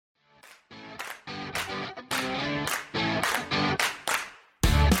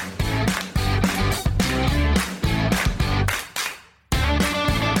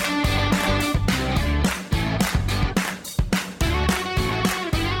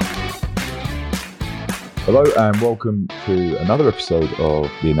Hello and welcome to another episode of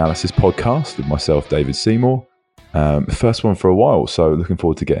the Analysis podcast with myself, David Seymour. First one for a while, so looking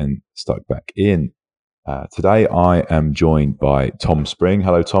forward to getting stuck back in. Today I am joined by Tom Spring.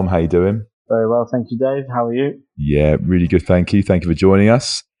 Hello Tom, how you doing? Very well, thank you Dave. How are you? Yeah, really good, thank you. Thank you for joining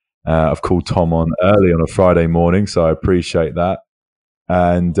us. I've called Tom on early on a Friday morning, so I appreciate that.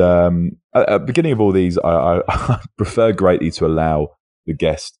 And at the beginning of all these, I prefer greatly to allow the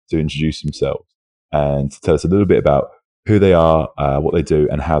guest to introduce themselves and to tell us a little bit about who they are, what they do,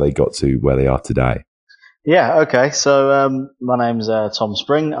 and how they got to where they are today. Yeah, okay. So my name's Tom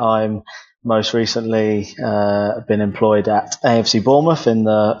Spring. I'm most recently been employed at AFC Bournemouth in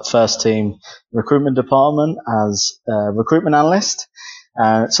the first team recruitment department as a recruitment analyst.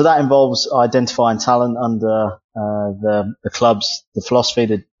 So that involves identifying talent under the club's the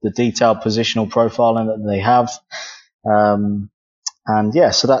philosophy, the detailed positional profiling that they have. And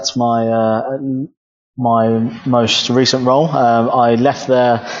yeah, so that's my most recent role. I left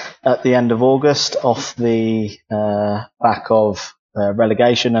there at the end of August off the back of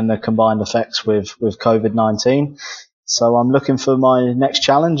relegation and the combined effects with COVID-19. So I'm looking for my next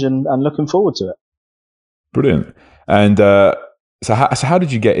challenge and looking forward to it. Brilliant. And so how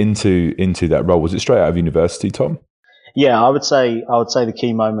did you get into that role? Was it straight out of university, Tom? Yeah, I would say the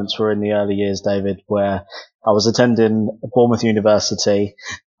key moments were in the early years, David, where I was attending Bournemouth University.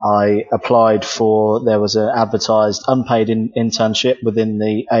 I applied there was an advertised unpaid internship within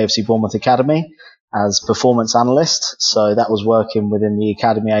the AFC Bournemouth Academy as performance analyst. So that was working within the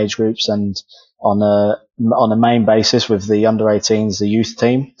academy age groups and on a main basis with the under-18s, the youth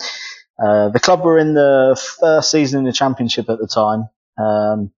team. The club were in the first season in the championship at the time.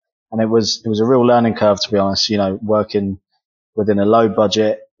 And it was a real learning curve, to be honest, working within a low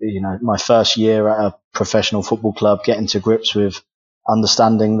budget, my first year at a professional football club, getting to grips with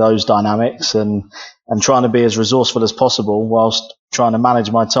understanding those dynamics and trying to be as resourceful as possible whilst trying to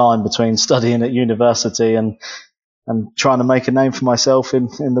manage my time between studying at university and trying to make a name for myself in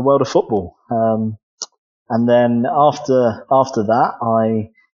the world of football. And then after that,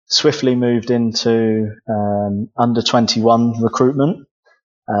 I swiftly moved into under 21 recruitment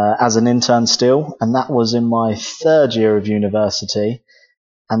as an intern still, and that was in my third year of university.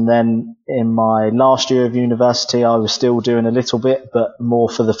 And then in my last year of university, I was still doing a little bit, but more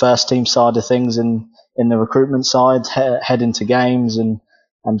for the first team side of things in the recruitment side, heading to games and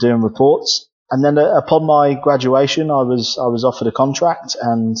doing reports. And then upon my graduation, I was offered a contract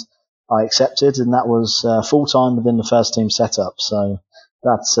and I accepted, and that was full time within the first team setup. So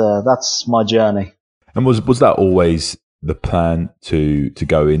that's my journey. And was that always the plan to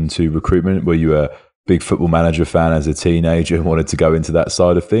go into recruitment? Were you a big Football Manager fan as a teenager and wanted to go into that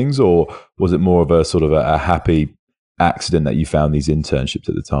side of things, or was it more of a sort of a happy accident that you found these internships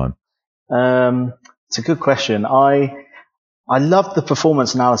at the time? It's a good question. I loved the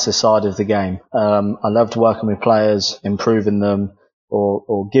performance analysis side of the game. I loved working with players, improving them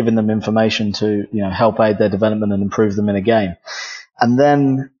or giving them information to help aid their development and improve them in a game. And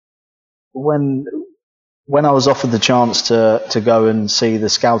then when I was offered the chance to go and see the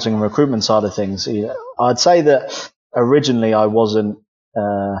scouting and recruitment side of things, I'd say that originally I wasn't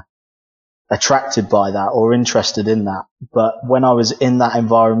attracted by that or interested in that. But when I was in that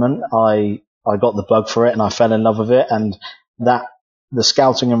environment, I got the bug for it and I fell in love with it. And the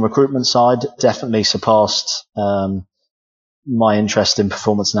scouting and recruitment side definitely surpassed my interest in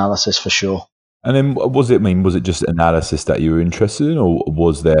performance analysis for sure. And then was it just analysis that you were interested in, or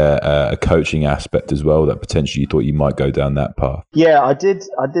was there a coaching aspect as well that potentially you thought you might go down that path? Yeah, I did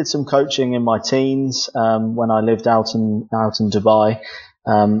some coaching in my teens when I lived out in Dubai,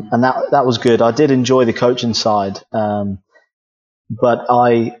 and that was good. I did enjoy the coaching side, but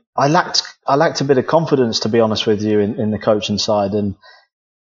I lacked a bit of confidence, to be honest with you, in the coaching side,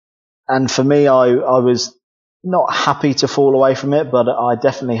 and for me, I was not happy to fall away from it, but I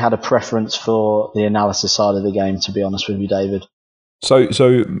definitely had a preference for the analysis side of the game, to be honest with you, David. So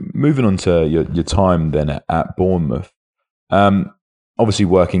moving on to your time then at Bournemouth, obviously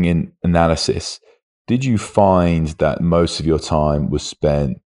working in analysis, did you find that most of your time was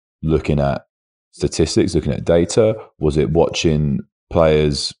spent looking at statistics, looking at data? Was it watching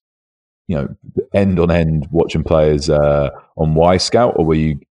players, end on end, watching players on Y Scout, or were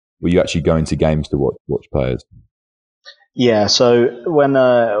you actually going to games to watch players? Yeah, so when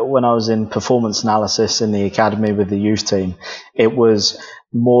I was in performance analysis in the academy with the youth team, it was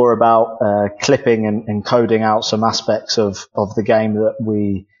more about clipping and coding out some aspects of the game that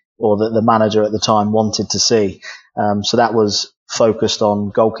that the manager at the time wanted to see. So that was focused on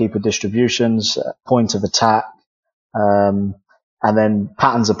goalkeeper distributions, point of attack, and then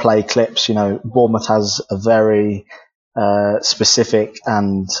patterns of play, clips. Bournemouth has a very specific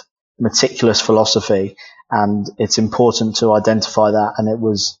and meticulous philosophy, and it's important to identify that. And it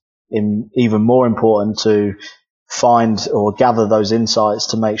was even more important to find or gather those insights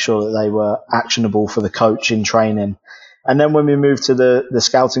to make sure that they were actionable for the coach in training. And then when we moved to the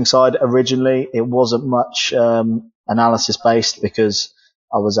scouting side, originally it wasn't much analysis based because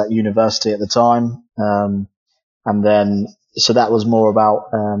I was at university at the time, and then so that was more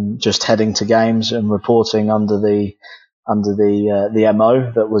about just heading to games and reporting under the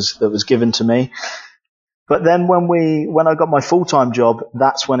MO that was given to me. But then when I got my full-time job,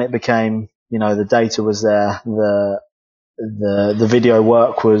 that's when it became, the data was there, the video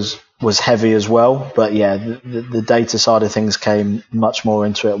work was heavy as well. But yeah, the data side of things came much more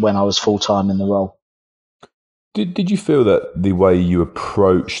into it when I was full-time in the role. Did you feel that the way you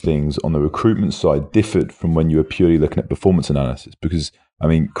approach things on the recruitment side differed from when you were purely looking at performance analysis? Because,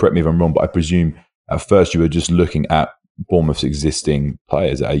 correct me if I'm wrong, but I presume at first you were just looking at Bournemouth's existing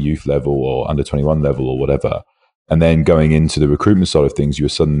players at a youth level or under 21 level or whatever. And then going into the recruitment side of things, you were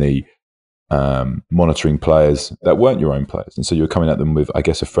suddenly monitoring players that weren't your own players. And so you were coming at them with, I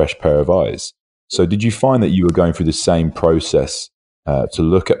guess, a fresh pair of eyes. So did you find that you were going through the same process to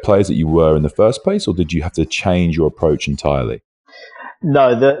look at players that you were in the first place, or did you have to change your approach entirely?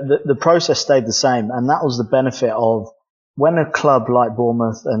 No, the process stayed the same, and that was the benefit of when a club like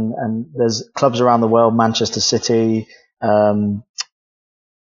Bournemouth and there's clubs around the world, Manchester City,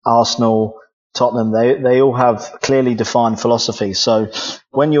 Arsenal, Tottenham, they all have clearly defined philosophies. So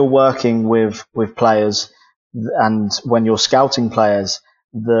when you're working with players and when you're scouting players,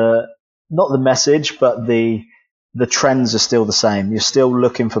 not the message, but the trends are still the same. You're still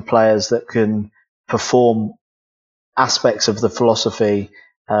looking for players that can perform aspects of the philosophy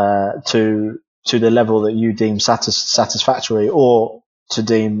to the level that you deem satisfactory, or to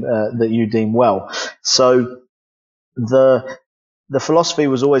deem that you deem well. So the philosophy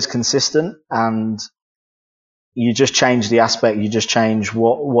was always consistent, and you just change the aspect. You just change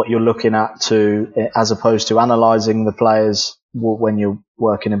what you're looking at as opposed to analysing the players. When you're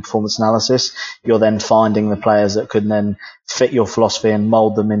working in performance analysis, you're then finding the players that could then fit your philosophy and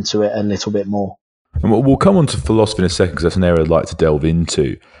mould them into it a little bit more. And we'll come on to philosophy in a second, because that's an area I'd like to delve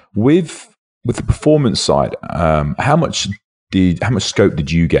into. With the performance side, how much scope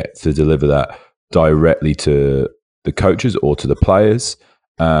did you get to deliver that directly to the coaches or to the players?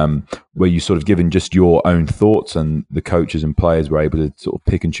 Were you sort of given just your own thoughts, and the coaches and players were able to sort of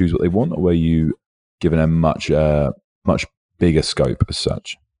pick and choose what they want, or were you given a much bigger scope as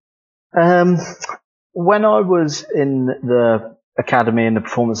such? When I was in the academy in the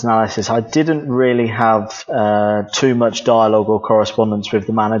performance analysis, I didn't really have too much dialogue or correspondence with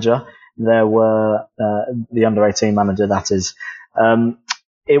the manager. There were the under-18 manager, that is.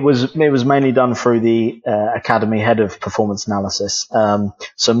 It was mainly done through the academy head of performance analysis.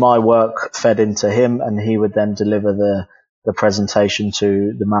 So my work fed into him, and he would then deliver the presentation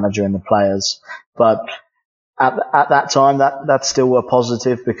to the manager and the players. But at that time, that's still a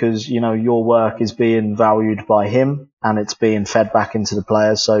positive, because your work is being valued by him and it's being fed back into the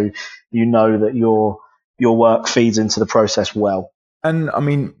players, so that your work feeds into the process well. And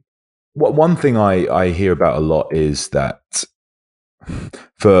one thing I hear about a lot is that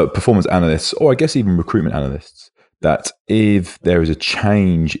for performance analysts, or I guess even recruitment analysts, that if there is a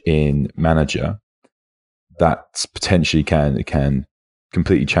change in manager, that potentially can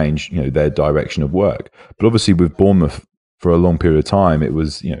completely change, their direction of work. But obviously, with Bournemouth, for a long period of time, it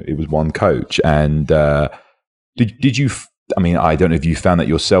was one coach. And did you? I don't know if you found that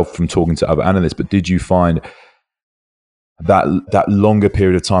yourself from talking to other analysts, but did you find that longer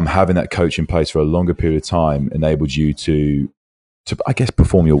period of time, having that coach in place for a longer period of time, enabled you to I guess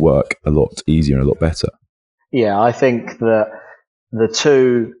perform your work a lot easier and a lot better? Yeah, I think that the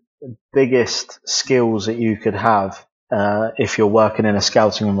two biggest skills that you could have if you're working in a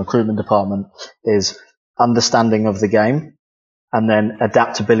scouting and recruitment department is understanding of the game, and then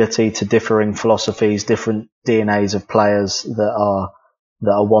adaptability to differing philosophies, different DNAs of players that are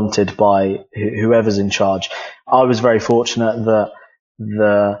wanted by whoever's in charge. I was very fortunate that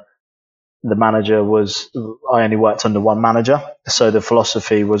the manager I only worked under one manager, so the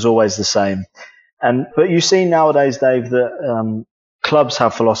philosophy was always the same. But you see nowadays, Dave, that clubs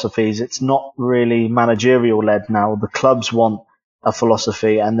have philosophies. It's not really managerial led now. The clubs want a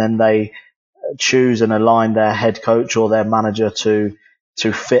philosophy, and then they choose and align their head coach or their manager to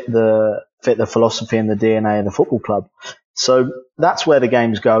fit the philosophy and the DNA of the football club. So that's where the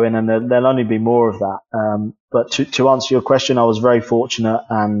game's going, and there'll only be more of that. But to answer your question, I was very fortunate,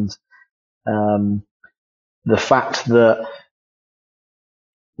 and the fact that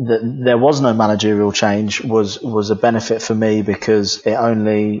that there was no managerial change was a benefit for me, because it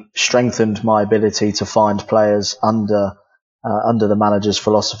only strengthened my ability to find players under the manager's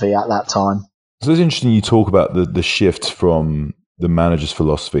philosophy at that time. So it's interesting you talk about the shift from the manager's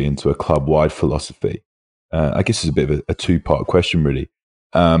philosophy into a club-wide philosophy. I guess it's a bit of a two-part question, really.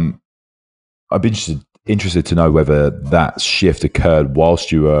 I'd be interested to know whether that shift occurred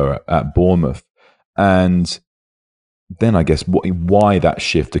whilst you were at Bournemouth, and then I guess why that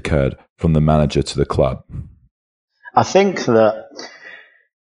shift occurred from the manager to the club. I think that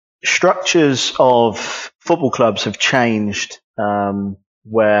structures of football clubs have changed,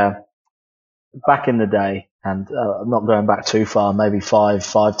 where back in the day, and I'm not going back too far, maybe 5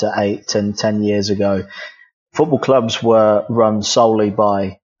 to 8, 10 years ago, football clubs were run solely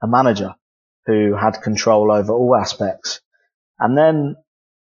by a manager who had control over all aspects. And then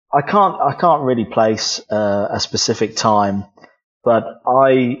I can't really place a specific time, but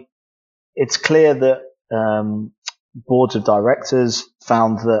it's clear that boards of directors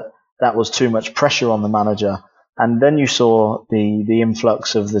found that was too much pressure on the manager. And then you saw the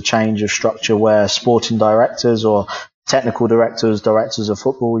influx of the change of structure, where sporting directors or technical directors of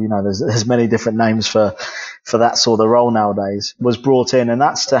football, there's many different names for that sort of role nowadays, was brought in, and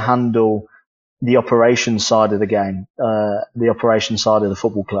that's to handle the operations side of the game, the operations side of the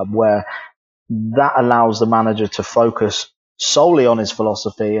football club, where that allows the manager to focus solely on his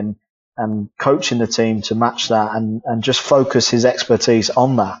philosophy and coaching the team to match that, and just focus his expertise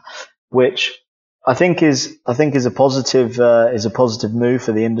on that, which I think is a positive move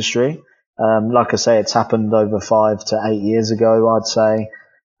for the industry. Like I say, it's happened over 5 to 8 years ago, I'd say,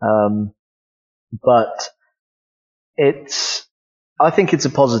 but I think it's a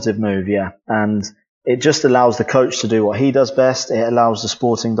positive move, yeah, and it just allows the coach to do what he does best. It allows the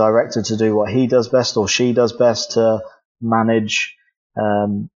sporting director to do what he does best, or she does best, to manage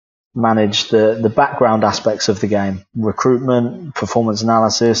the background aspects of the game: recruitment, performance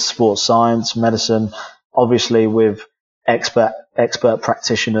analysis, sports science, medicine, obviously with expert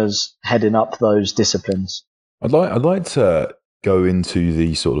practitioners heading up those disciplines. I'd like to go into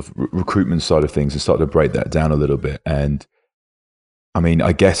the sort of recruitment side of things and start to break that down a little bit. And I mean,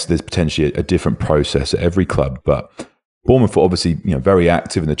 I guess there's potentially a different process at every club, but Bournemouth were obviously, very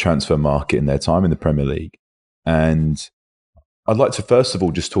active in the transfer market in their time in the Premier League. And I'd like to first of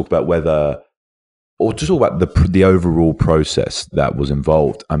all just talk about the overall process that was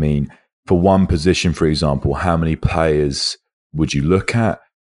involved. I mean, for one position, for example, how many players would you look at?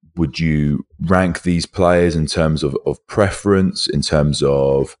 Would you rank these players in terms of preference, in terms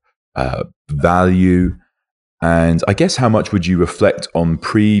of value? And I guess how much would you reflect on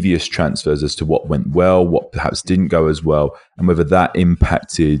previous transfers as to what went well, what perhaps didn't go as well, and whether that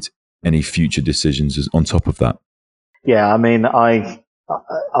impacted any future decisions on top of that? Yeah, I mean, I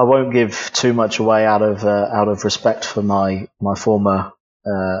won't give too much away out of respect for my former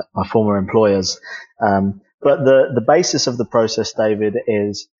employers, but the basis of the process, David,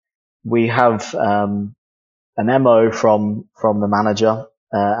 is we have an MO from the manager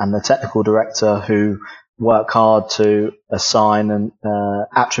and the technical director, who work hard to assign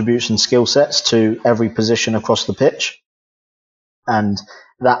attributes and skill sets to every position across the pitch, and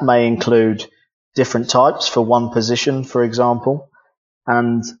that may include different types for one position, for example.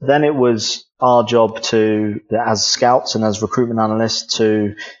 And then it was our job as scouts and as recruitment analysts,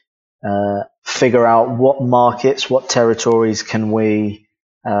 to figure out what markets, what territories can we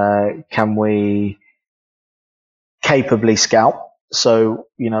capably scout. So,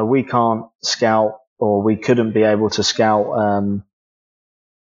 we can't scout, or we couldn't be able to scout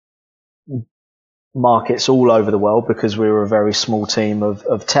markets all over the world, because we were a very small team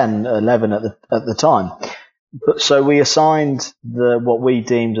of 10, 11 at the time. But so we assigned what we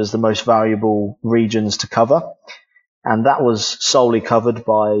deemed as the most valuable regions to cover, and that was solely covered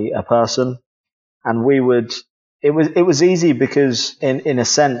by a person. And it was easy, because in a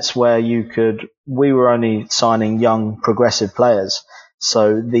sense where we were only signing young progressive players.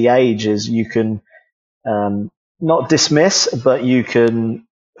 So the age is, you can not dismiss, but you can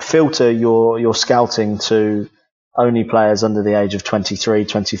filter your scouting to only players under the age of 23,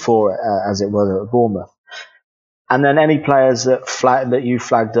 24, as it was at Bournemouth. And then any players that you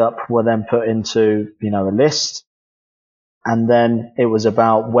flagged up were then put into, a list. And then it was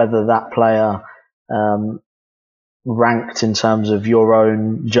about whether that player ranked in terms of your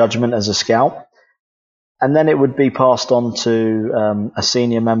own judgment as a scout. And then it would be passed on to a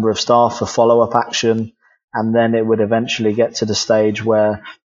senior member of staff for follow-up action. And then it would eventually get to the stage where,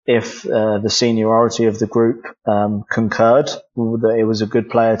 if the seniority of the group concurred that it was a good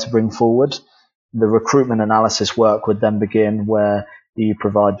player to bring forward, the recruitment analysis work would then begin, where You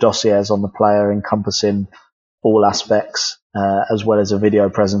provide dossiers on the player encompassing all aspects, as well as a video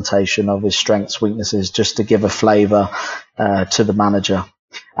presentation of his strengths, weaknesses, just to give a flavour to the manager.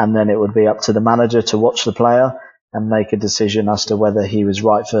 And then it would be up to the manager to watch the player and make a decision as to whether he was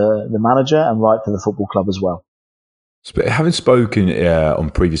right for the manager and right for the football club as well. Having spoken on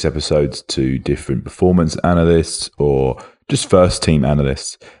previous episodes to different performance analysts or just first team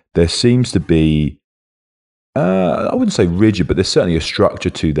analysts, there seems to be, I wouldn't say rigid, but there's certainly a structure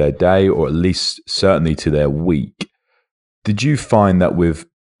to their day, or at least certainly to their week. Did you find that with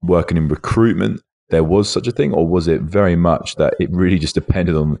working in recruitment, there was such a thing, or was it very much that it really just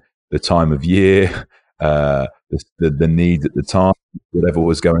depended on the time of year, the need at the time, whatever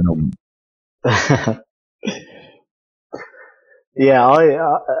was going on? Yeah,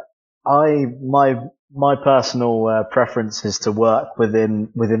 my personal preference is to work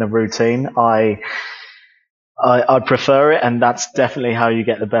within a routine. I prefer it, and that's definitely how you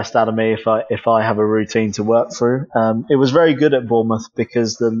get the best out of me if I have a routine to work through. It was very good at Bournemouth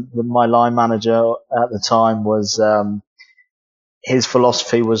because my line manager at the time was his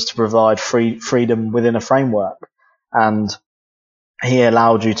philosophy was to provide freedom within a framework, and he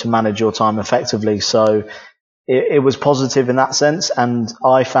allowed you to manage your time effectively. So it was positive in that sense, and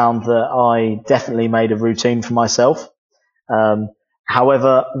I found that I definitely made a routine for myself.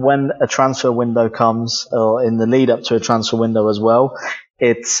 However, when a transfer window comes, or in the lead up to a transfer window as well,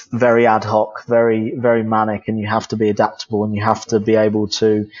 it's very ad hoc, very, very manic, and you have to be adaptable and you have to be able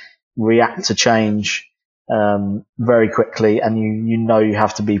to react to change very quickly, and you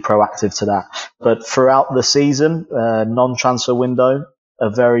have to be proactive to that. But throughout the season, non-transfer window, a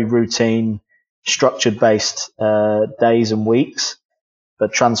very routine, structured based days and weeks,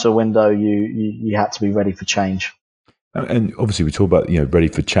 but transfer window you had to be ready for change. And obviously we talk about ready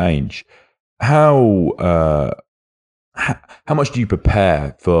for change. How much do you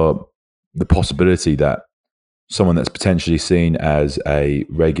prepare for the possibility that someone that's potentially seen as a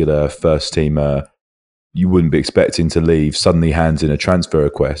regular first teamer you wouldn't be expecting to leave suddenly hands in a transfer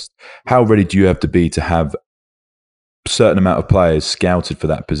request? How ready do you have to be to have certain amount of players scouted for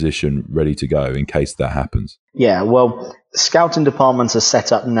that position ready to go in case that happens? Yeah, well, scouting departments are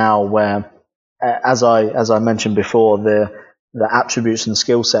set up now where, as I mentioned before, the attributes and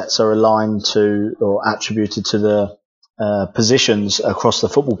skill sets are aligned to or attributed to the positions across the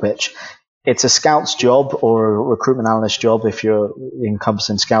football pitch. It's a scout's job or a recruitment analyst job if you're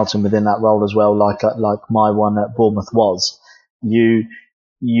encompassing scouting within that role as well, like my one at Bournemouth was. You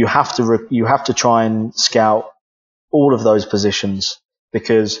have to try and scout all of those positions,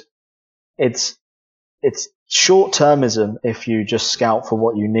 because it's short-termism if you just scout for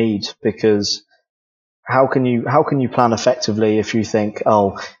what you need, because how can you plan effectively if you think,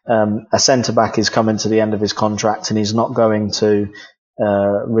 a centre-back is coming to the end of his contract and he's not going to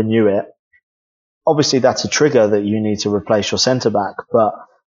renew it. Obviously, that's a trigger that you need to replace your centre-back, but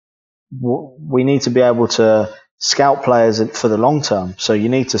we need to be able to scout players for the long term. So you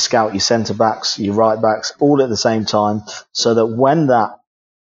need to scout your centre-backs, your right-backs, all at the same time, so that when that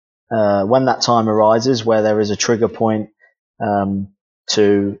time arises where there is a trigger point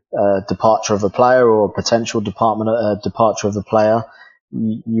to departure of a player or a potential departure of a player,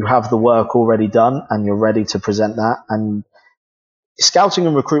 you have the work already done and you're ready to present that. And scouting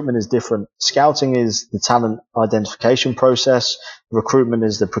and recruitment is different. Scouting is the talent identification process. Recruitment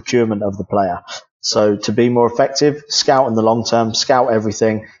is the procurement of the player. So to be more effective, scout in the long term, scout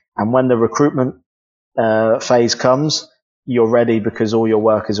everything. And when the recruitment phase comes, you're ready because all your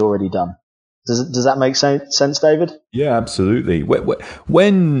work is already done. Does that make sense, David? Yeah, absolutely.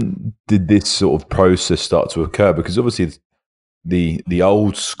 When did this sort of process start to occur? Because obviously the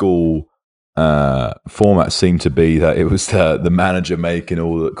old school format seemed to be that it was the manager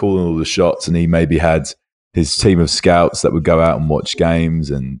calling all the shots, and he maybe had his team of scouts that would go out and watch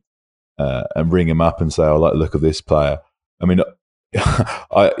games and ring him up and say, "I like the look of this player." I mean,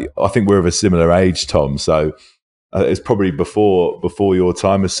 I think we're of a similar age, Tom. So it's probably before your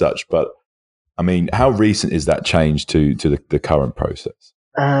time as such. But I mean, how recent is that change to the current process?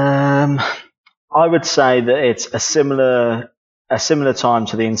 I would say that it's a similar time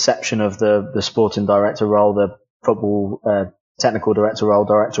to the inception of the sporting director role, the football technical director role,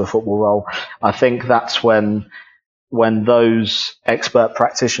 director of football role. I think that's when those expert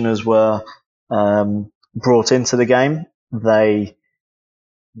practitioners were brought into the game. They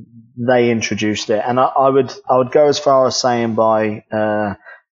introduced it, and I would go as far as saying by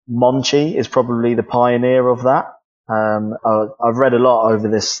Monchi is probably the pioneer of that. I've read a lot over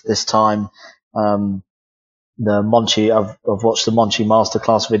this time. I've watched the Monchi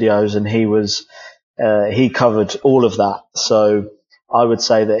masterclass videos, and he covered all of that. So I would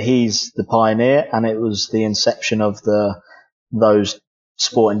say that he's the pioneer, and it was the inception of those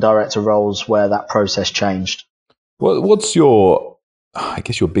sporting director roles where that process changed. What's your, I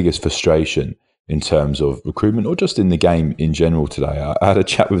guess, your biggest frustration in terms of recruitment, or just in the game in general today? I had a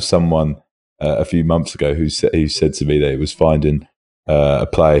chat with someone a few months ago who said to me that it was finding a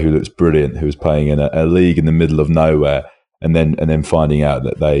player who looks brilliant, who was playing in a league in the middle of nowhere, and then finding out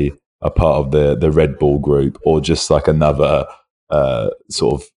that they are part of the Red Bull group, or just like another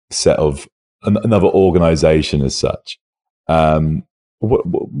sort of set of another organisation as such.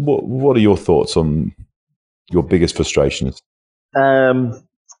 What are your thoughts on your biggest frustrations? Um,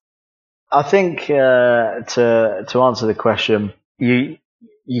 I think to answer the question, you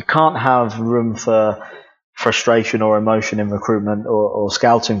can't have room for frustration or emotion in recruitment or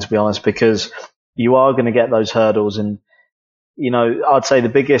scouting, to be honest, because you are going to get those hurdles. And I'd say the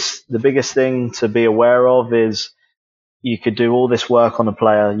biggest thing to be aware of is you could do all this work on a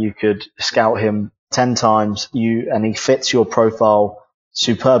player, you could scout him 10 times, and he fits your profile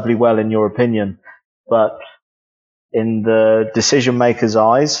superbly well in your opinion, but in the decision maker's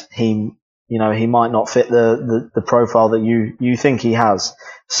eyes, he might not fit the profile that you think he has.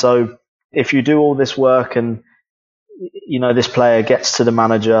 So if you do all this work and this player gets to the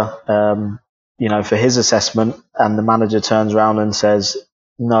manager, for his assessment, and the manager turns around and says,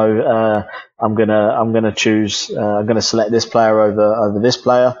 "No, I'm gonna choose. I'm gonna select this player over this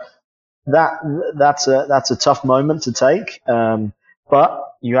player." That's a tough moment to take, but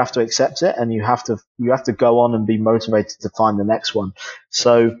you have to accept it, and you have to go on and be motivated to find the next one.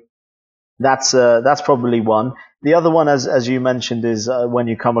 So that's probably one. The other one, as you mentioned, is when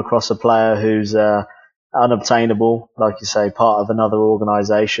you come across a player who's unobtainable, like you say, part of another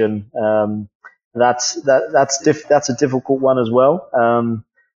organisation. That's a difficult one as well.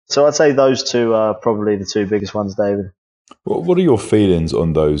 So I'd say those two are probably the two biggest ones, David. What are your feelings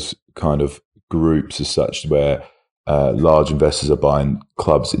on those kind of groups as such, where large investors are buying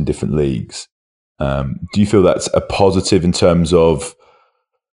clubs in different leagues? Do you feel that's a positive in terms of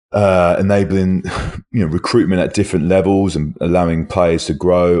enabling recruitment at different levels and allowing players to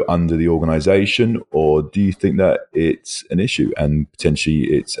grow under the organisation, or do you think that it's an issue and potentially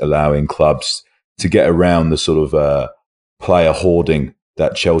it's allowing clubs to get around the sort of player hoarding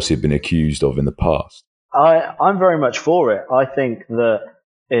that Chelsea have been accused of in the past? I'm very much for it. I think that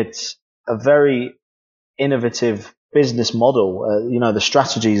it's a very innovative business model. The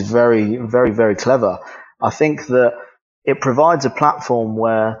strategy is very, very, very clever. I think that it provides a platform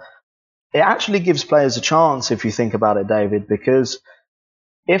where it actually gives players a chance, if you think about it, David, because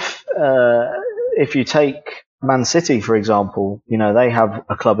if you take Man City, for example, they have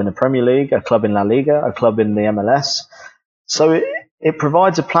a club in the Premier League, a club in La Liga, a club in the MLS. So it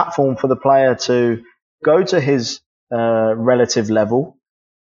provides a platform for the player to go to his relative level,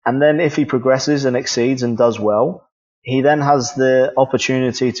 and then if he progresses and exceeds and does well, he then has the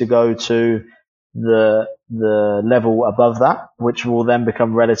opportunity to go to the level above that, which will then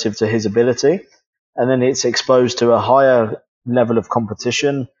become relative to his ability, and then it's exposed to a higher level of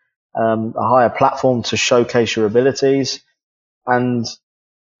competition, a higher platform to showcase your abilities, and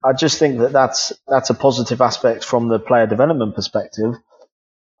I just think that that's a positive aspect from the player development perspective.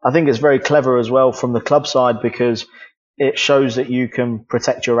 I think it's very clever as well from the club side, because it shows that you can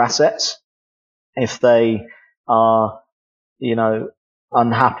protect your assets. If they are,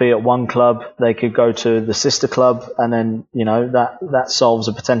 unhappy at one club, they could go to the sister club, and then, that solves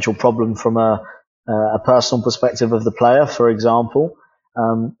a potential problem from a personal perspective of the player, for example.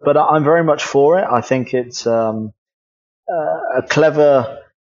 But I'm very much for it. I think it's a clever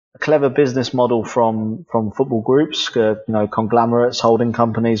business model from football groups, conglomerates, holding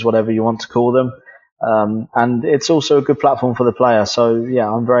companies, whatever you want to call them. And it's also a good platform for the player. So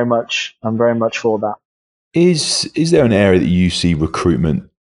yeah, I'm very much for that. Is there an area that you see recruitment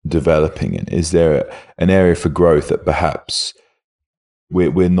developing in? Is there an area for growth that perhaps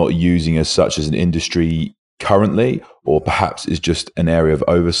we're not using as such as an industry currently, or perhaps is just an area of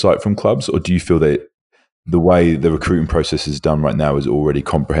oversight from clubs? Or do you feel that the way the recruiting process is done right now is already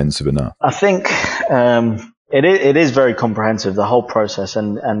comprehensive enough? I think it is very comprehensive, the whole process,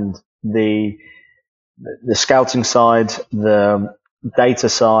 and the scouting side, the data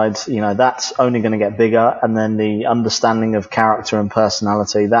side, that's only going to get bigger, and then the understanding of character and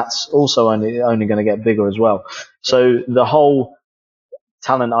personality, that's also only going to get bigger as well. So the whole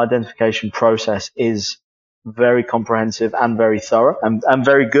talent identification process is very comprehensive and very thorough and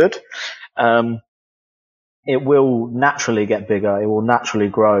very good. It will naturally get bigger. It will naturally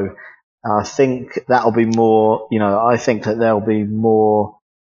grow. I think that'll be more, I think that there'll be more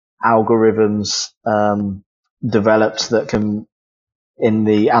algorithms developed that can in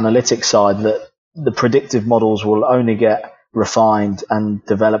the analytics side, that the predictive models will only get refined and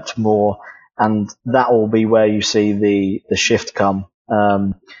developed more, and that will be where you see the shift come,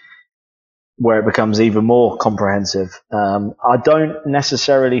 where it becomes even more comprehensive. I don't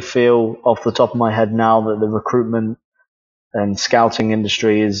necessarily feel off the top of my head now that the recruitment and scouting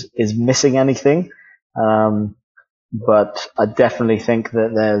industry is missing anything, but I definitely think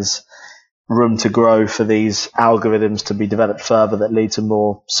that there's room to grow for these algorithms to be developed further that lead to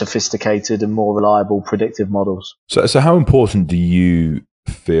more sophisticated and more reliable predictive models. So how important do you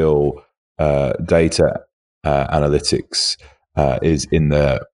feel data analytics is in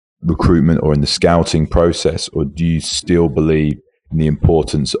the recruitment or in the scouting process, or do you still believe in the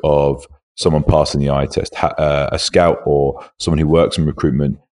importance of someone passing the eye test, a scout or someone who works in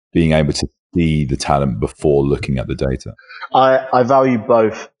recruitment being able to see the talent before looking at the data? I value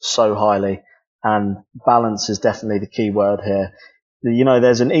both so highly, and balance is definitely the key word here.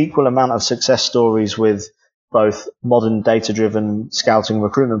 There's an equal amount of success stories with both modern data-driven scouting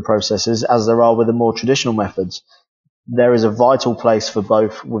recruitment processes as there are with the more traditional methods. There is a vital place for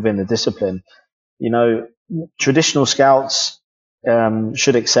both within the discipline. Traditional scouts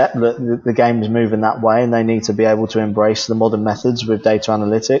should accept that the game is moving that way, and they need to be able to embrace the modern methods with data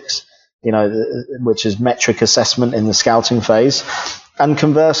analytics, which is metric assessment in the scouting phase. And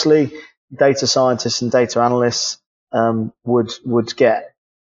conversely, data scientists and data analysts would get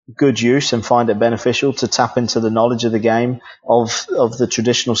good use and find it beneficial to tap into the knowledge of the game of the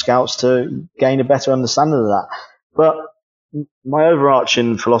traditional scouts to gain a better understanding of that. But my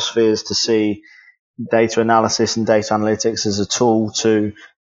overarching philosophy is to see data analysis and data analytics as a tool to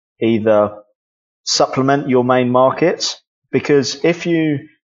either supplement your main markets, because if you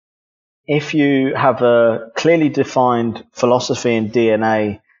have a clearly defined philosophy and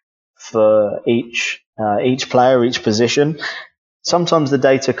DNA for each player, each position, sometimes the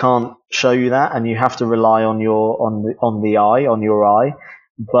data can't show you that, and you have to rely on your eye.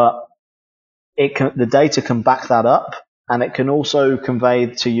 But the data can back that up, and it can also convey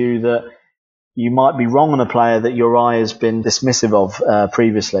to you that you might be wrong on a player that your eye has been dismissive of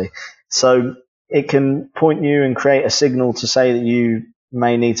previously. So it can point you and create a signal to say that you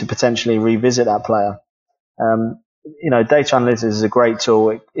may need to potentially revisit that player. Data analytics is a great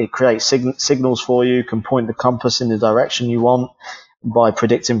tool. It creates signals for you, can point the compass in the direction you want by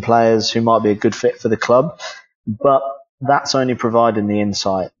predicting players who might be a good fit for the club. But that's only providing the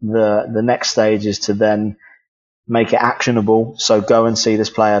insight. The next stage is to then make it actionable. So go and see this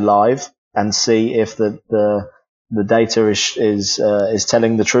player live and see if the data is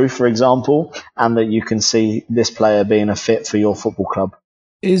telling the truth, for example, and that you can see this player being a fit for your football club.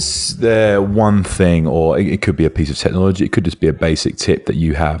 Is there one thing, or it could be a piece of technology, it could just be a basic tip that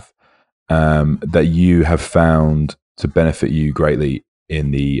you have found to benefit you greatly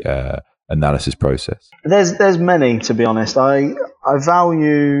in the analysis process? There's many, to be honest. I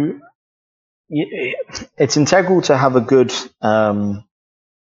value, it's integral to have a good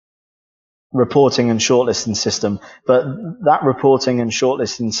reporting and shortlisting system, but that reporting and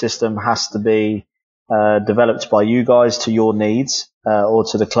shortlisting system has to be developed by you guys to your needs or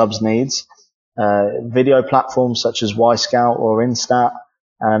to the club's needs. Video platforms such as Scout or Instat,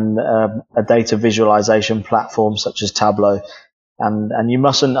 and a data visualization platform such as Tableau. And you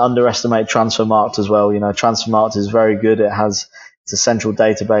mustn't underestimate Transfermarkt as well. Transfermarkt is very good. It's a central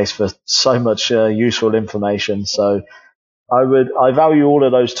database for so much useful information. So I value all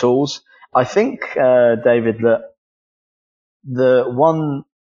of those tools. I think, David, that the one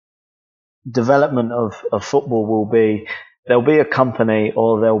development of football will be there'll be a company,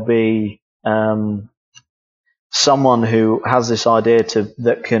 or there'll be someone who has this idea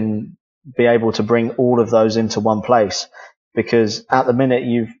that can be able to bring all of those into one place. Because at the minute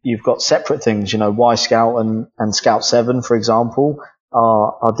you've got separate things. Scout and Scout 7, for example,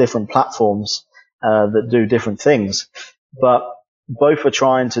 are different platforms that do different things, but both are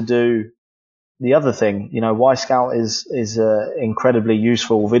trying to do the other thing. Scout is an incredibly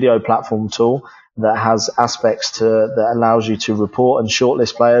useful video platform tool that has aspects that allows you to report and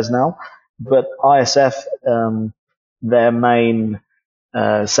shortlist players now. But ISF, their main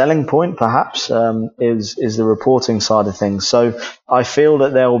selling point perhaps is the reporting side of things. So I feel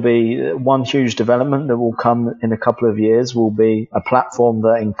that there will be one huge development that will come in a couple of years, will be a platform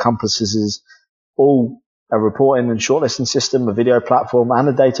that encompasses all a reporting and shortlisting system, a video platform, and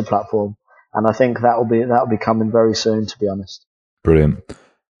a data platform. And I think that will be coming very soon, to be honest. Brilliant.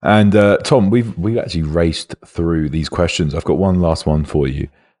 And Tom, we've actually raced through these questions. I've got one last one for you.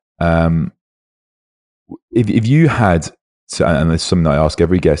 If you had to, and it's something that I ask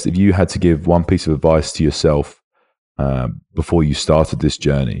every guest, if you had to give one piece of advice to yourself before you started this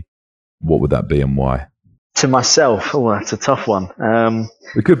journey, what would that be and why? To myself, oh, that's a tough one.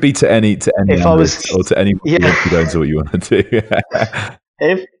 It could be to any If I was, analyst or to anyone who wants to go into what you want to do.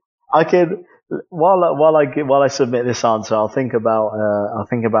 if I could, while I submit this answer, I'll think about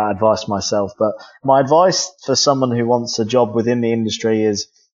advice myself. But my advice for someone who wants a job within the industry is,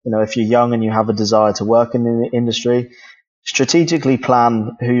 if you're young and you have a desire to work in the industry, strategically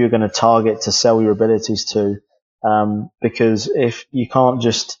plan who you're going to target to sell your abilities to. Because if you can't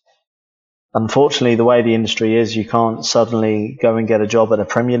just, unfortunately, the way the industry is, you can't suddenly go and get a job at a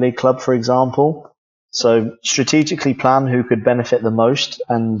Premier League club, for example. So strategically plan who could benefit the most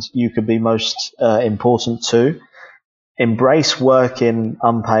and you could be most important to. Embrace working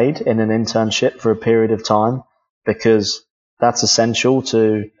unpaid in an internship for a period of time, because that's essential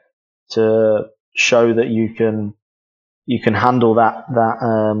to show that you can handle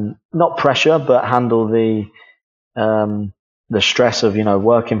that not pressure, but handle the stress of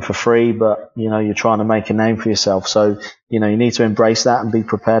working for free, but you're trying to make a name for yourself. So you need to embrace that and be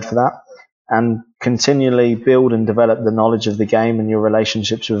prepared for that, and continually build and develop the knowledge of the game and your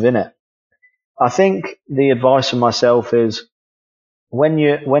relationships within it. I think the advice for myself is, when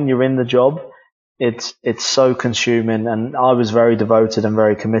you're in the job, it's so consuming, and I was very devoted and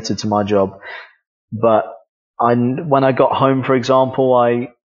very committed to my job. But when I got home, for example, I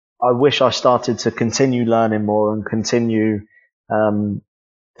wish I started to continue learning more and continue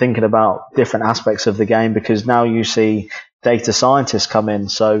thinking about different aspects of the game, because now you see data scientists come in.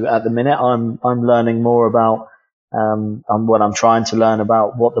 So at the minute, I'm learning more about what I'm trying to learn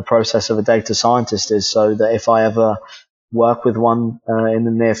about what the process of a data scientist is, so that if I ever work with one in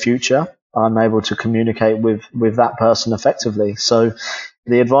the near future, I'm able to communicate with that person effectively. So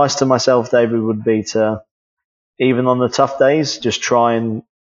the advice to myself, David, would be to, even on the tough days, just try and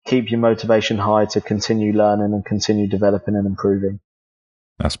keep your motivation high to continue learning and continue developing and improving.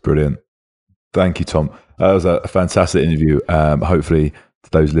 That's brilliant. Thank you, Tom. That was a fantastic interview. Hopefully, to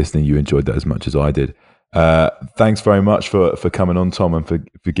those listening, you enjoyed that as much as I did. Thanks very much for coming on, Tom, and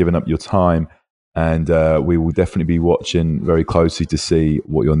for giving up your time. And we will definitely be watching very closely to see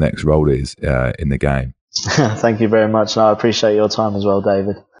what your next role is in the game. Thank you very much. And I appreciate your time as well,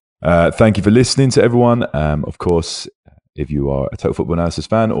 David. Thank you for listening to everyone. Of course, if you are a Total Football Analysis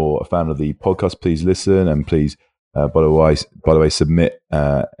fan or a fan of the podcast, please listen, and please, by the way, submit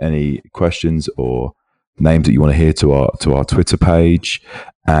any questions or names that you want to hear to our Twitter page.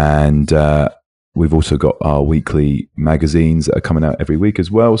 And we've also got our weekly magazines that are coming out every week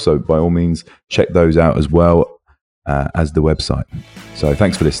as well. So by all means, check those out as well as the website. So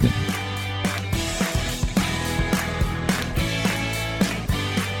thanks for listening.